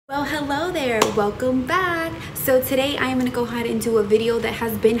Well, hello there, welcome back. So today I am going to go ahead and do a video that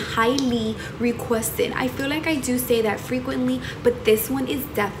has been highly requested. I feel like I do say that frequently, but this one is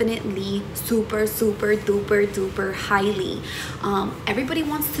definitely super duper highly. Everybody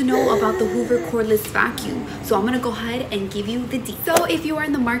wants to know about the Hoover cordless vacuum, so I'm going to go ahead and give you the details. So if you are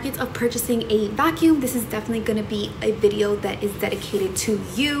in the market of purchasing a vacuum, this is definitely going to be a video that is dedicated to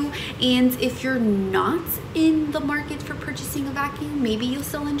you. And if you're not in the market for purchasing a vacuum, maybe you'll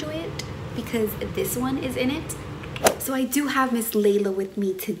still enjoy it because this one is in it. So I do have Miss Layla with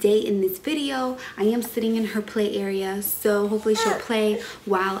me today in this video. I am sitting in her play area, so hopefully she'll play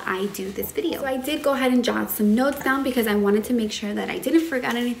while I do this video. So I did go ahead and jot some notes down because I wanted to make sure that I didn't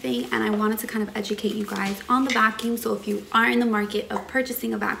forget anything, and I wanted to kind of educate you guys on the vacuum. So if you are in the market of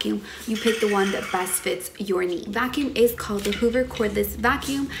purchasing a vacuum, you pick the one that best fits your need. Vacuum is called the Hoover cordless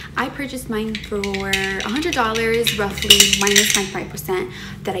vacuum. I purchased mine for $100 roughly, minus my 5%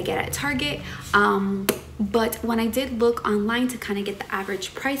 that I get at Target. But when I did look online to kind of get the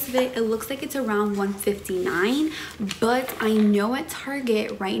average price of it, it looks like it's around $159. But I know at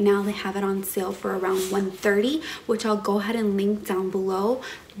Target right now they have it on sale for around $130, which I'll go ahead and link down below,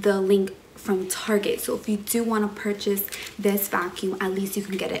 the link from Target. So if you do want to purchase this vacuum, at least you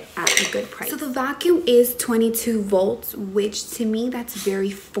can get it at a good price. So the vacuum is 22 volts, which to me that's very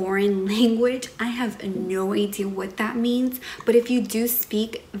foreign language. I have no idea what that means, but if you do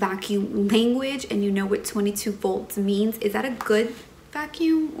speak vacuum language and you know what 22 volts means, is that a good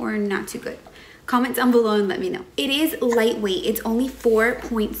vacuum or not too good? Comment down below and let me know. It is lightweight. It's only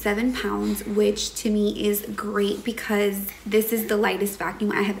 4.7 pounds, which to me is great because this is the lightest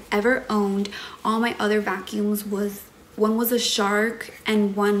vacuum I have ever owned. All my other vacuums one was a Shark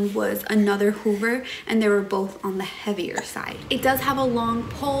and one was another Hoover, and they were both on the heavier side. It does have a long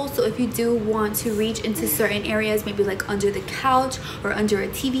pole, so if you do want to reach into certain areas, maybe like under the couch or under a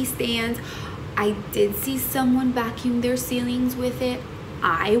TV stand, I did see someone vacuum their ceilings with it.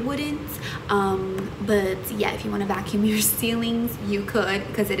 I wouldn't, but yeah, if you want to vacuum your ceilings, you could,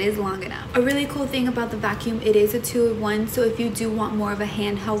 because it is long enough. A really cool thing about the vacuum, it is a 2-in-1, so if you do want more of a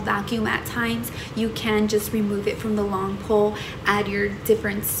handheld vacuum at times, you can just remove it from the long pole, add your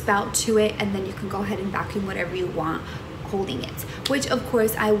different spout to it, and then you can go ahead and vacuum whatever you want holding it, which of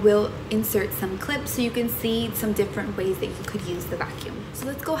course I will insert some clips so you can see some different ways that you could use the vacuum. So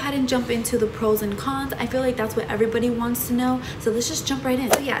let's go ahead and jump into the pros and cons. I feel like that's what everybody wants to know, so let's just jump right in.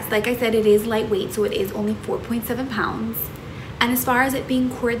 So yes, like I said, it is lightweight, so it is only 4.7 pounds, and as far as it being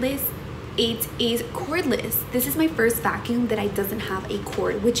cordless, it is cordless. This is my first vacuum that doesn't have a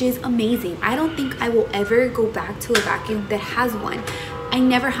cord, which is amazing. I don't think I will ever go back to a vacuum that has one. I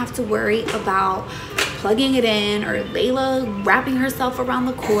never have to worry about plugging it in or Layla wrapping herself around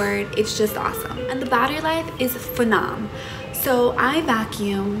the cord. It's just awesome. And the battery life is phenomenal. So I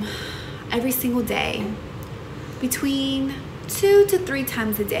vacuum every single day, between 2 to 3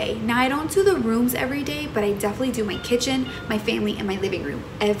 times a day. Now I don't do the rooms every day, but I definitely do my kitchen, my family, and my living room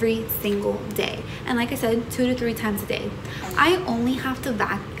every single day. And like I said, 2 to 3 times a day. I only have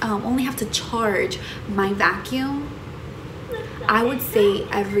to charge my vacuum, I would say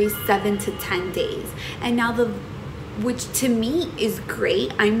every 7 to 10 days. And now which to me is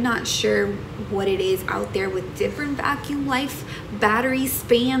great. I'm not sure what it is out there with different vacuum life, battery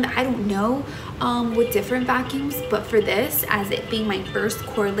span, I don't know, with different vacuums, but for this, as it being my first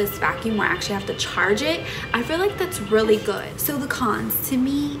cordless vacuum where I actually have to charge it, I feel like that's really good. So the cons, to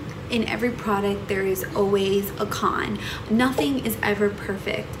me, in every product there is always a con. Nothing is ever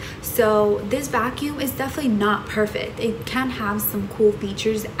perfect. So this vacuum is definitely not perfect. It can have some cool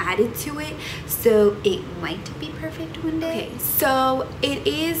features added to it, so it might be perfect one day. Okay, so it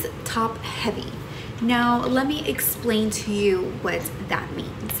is top heavy. Now let me explain to you what that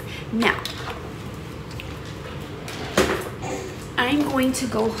means. Now I'm going to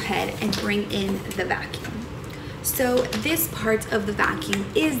go ahead and bring in the vacuum. So this part of the vacuum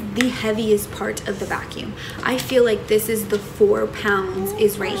is the heaviest part of the vacuum. I feel like this is the 4 pounds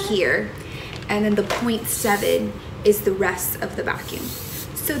is right here, and then the 0.7 is the rest of the vacuum.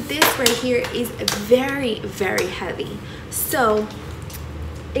 So this right here is very heavy. So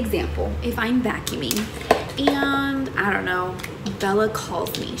example, if I'm vacuuming and I don't know, Bella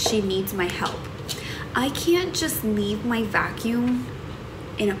calls me, she needs my help, I can't just leave my vacuum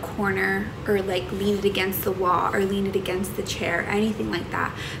in a corner or like lean it against the wall or lean it against the chair, anything like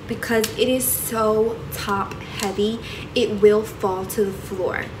that, because it is so top heavy, it will fall to the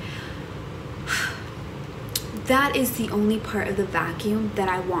floor. That is the only part of the vacuum that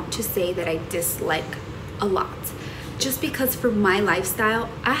I want to say that I dislike a lot. just because for my lifestyle,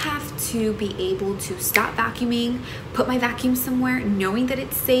 I have to be able to stop vacuuming, put my vacuum somewhere, knowing that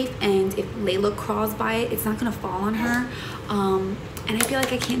it's safe, and if Layla crawls by it, it's not gonna fall on her. And I feel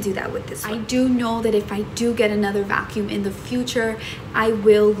like I can't do that with this one. I do know that if I do get another vacuum in the future, I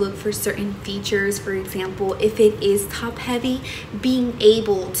will look for certain features. For example, if it is top heavy, being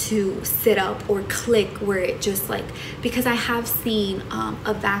able to sit up or click where it just like, because I have seen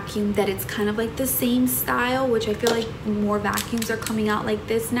a vacuum that it's kind of like the same style, which I feel like more vacuums are coming out like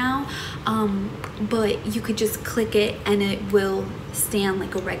this now, but you could just click it and it will stand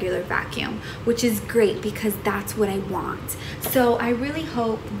like a regular vacuum, which is great because that's what I want. So I really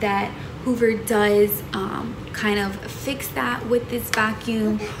hope that Hoover does kind of fix that with this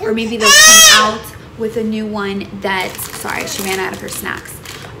vacuum, or maybe they'll come out with a new one that, sorry, she ran out of her snacks,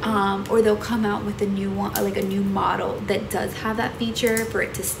 or they'll come out with a new one, like a new model that does have that feature for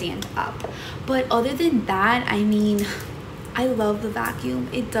it to stand up. But other than that, I mean, I love the vacuum.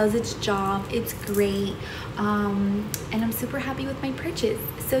 It does its job. It's great. And I'm super happy with my purchase.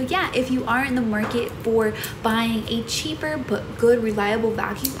 So yeah, if you are in the market for buying a cheaper but good reliable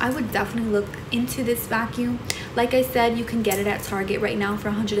vacuum, I would definitely look into this vacuum. Like I said, you can get it at Target right now for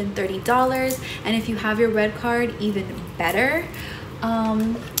 $130, and if you have your red card, even better.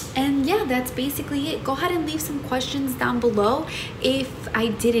 And yeah, that's basically it. Go ahead and leave some questions down below if I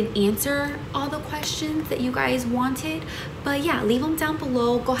didn't answer all the questions that you guys wanted. But yeah, leave them down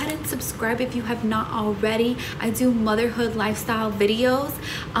below. Go ahead and subscribe if you have not already. I do motherhood lifestyle videos,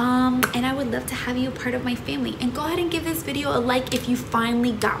 and I would love to have you a part of my family. And go ahead and give this video a like if you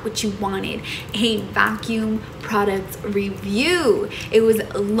finally got what you wanted, a vacuum product review. It was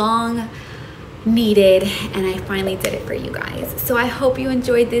long needed and I finally did it for you guys. So I hope you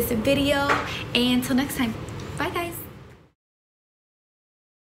enjoyed this video, and until next time.